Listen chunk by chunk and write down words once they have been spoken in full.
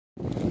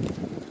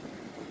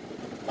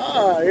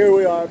Here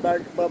we are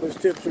back at Bubba's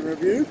Tips and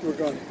Reviews. We're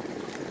going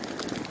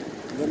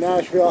the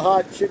Nashville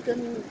hot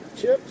chicken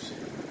chips.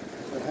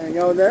 So hang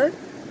on there.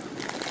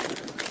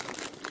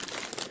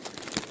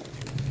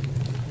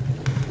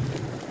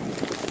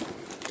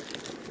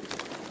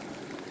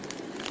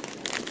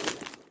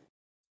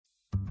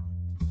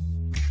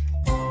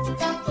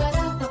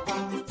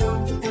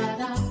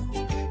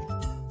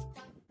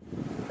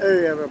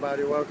 Hey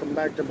everybody, welcome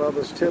back to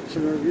Bubba's Tips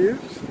and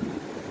Reviews.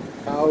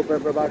 I hope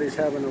everybody's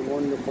having a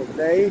wonderful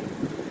day.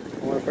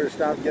 I want to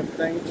first off give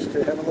thanks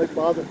to Heavenly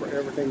Father for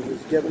everything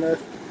He's given us,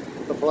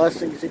 the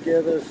blessings He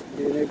gives us,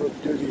 being able to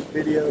do these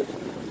videos.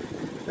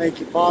 Thank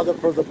you, Father,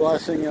 for the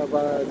blessing of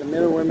the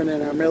men and women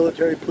in our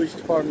military, police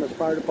departments,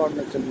 fire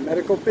departments, and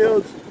medical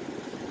fields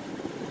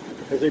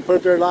as they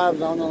put their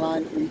lives on the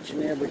line each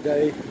and every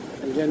day.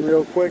 And again,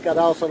 real quick, I'd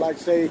also like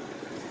to say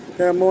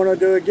that I'm going to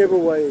do a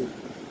giveaway.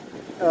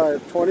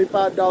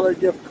 $25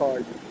 gift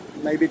card,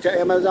 maybe to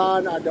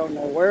Amazon, I don't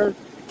know where,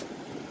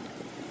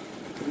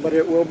 but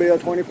it will be a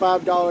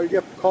 $25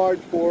 gift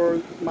card for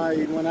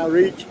when I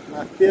reach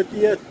my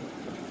 50th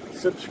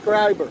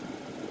subscriber.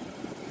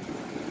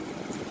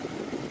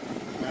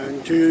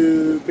 And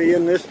to be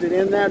enlisted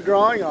in that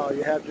drawing, all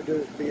you have to do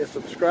is be a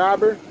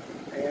subscriber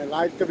and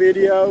like the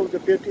video,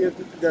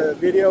 the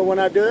video when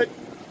I do it,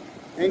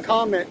 and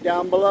comment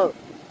down below.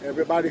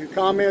 Everybody who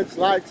comments,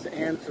 likes,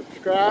 and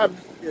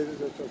subscribes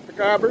is a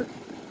subscriber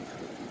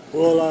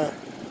will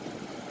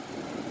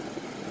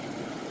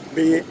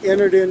be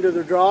entered into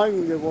the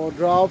drawing. We will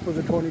draw for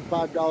the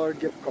 $25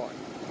 gift card.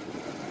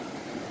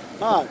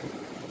 Hi.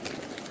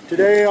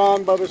 Today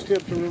on Bubba's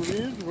Tips and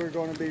Reviews, we're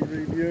going to be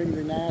reviewing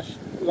the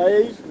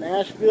Lay's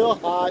Nashville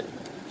hot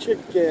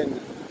chicken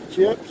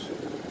chips.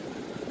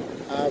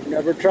 I've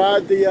never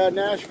tried the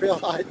Nashville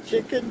hot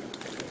chicken.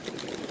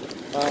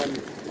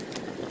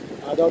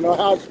 I don't know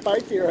how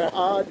spicy or how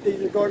hot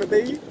these are going to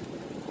be.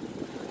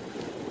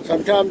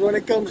 Sometimes when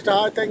it comes to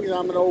hot things,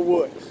 I'm an old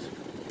wuss.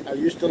 I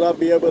used to love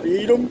being able to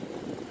eat them,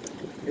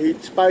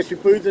 eat spicy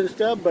foods and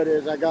stuff, but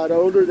as I got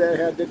older,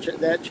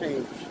 that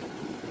changed.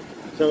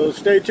 So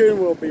stay tuned.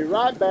 We'll be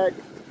right back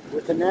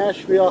with the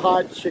Nashville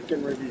hot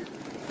chicken review.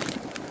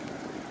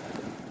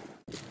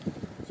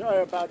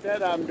 Sorry about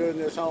that. I'm doing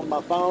this on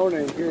my phone,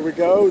 and here we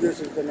go. This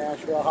is the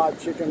Nashville hot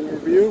chicken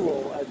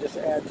review. I just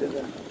add to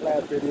the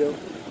last video.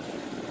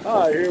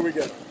 Alright, here we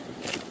go.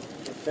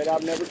 I said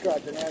I've never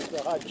tried the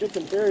Nashville hot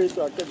chicken period,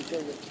 so I couldn't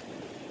tell you if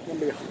it's going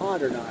to be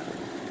hot or not.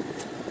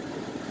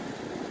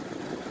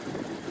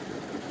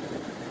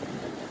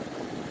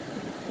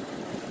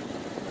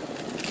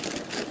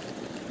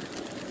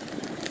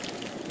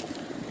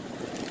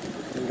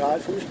 And got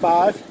some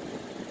spice.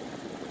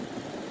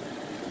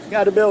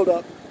 Got a build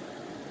up.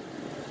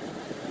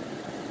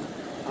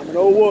 I'm an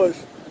old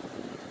wuss.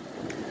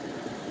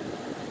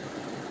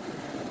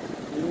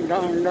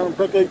 I'm going to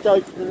put these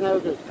taste in there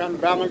to kind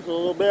of balance a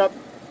little bit.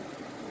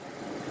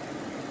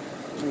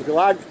 If you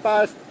like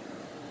spice,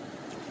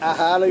 I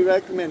highly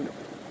recommend it.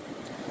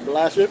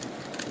 Bless it.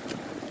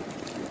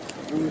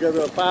 I'm going to give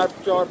it a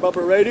 5-star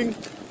Bubba rating.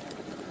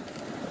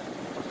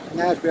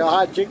 Nashville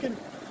hot chicken.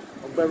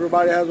 Hope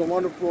everybody has a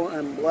wonderful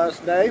and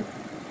blessed day.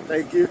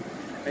 Thank you.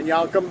 And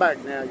y'all come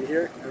back now, you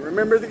hear? And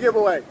remember the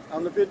giveaway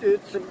on the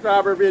 50th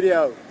subscriber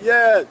video.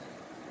 Yes!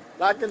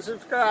 Like and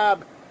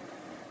subscribe.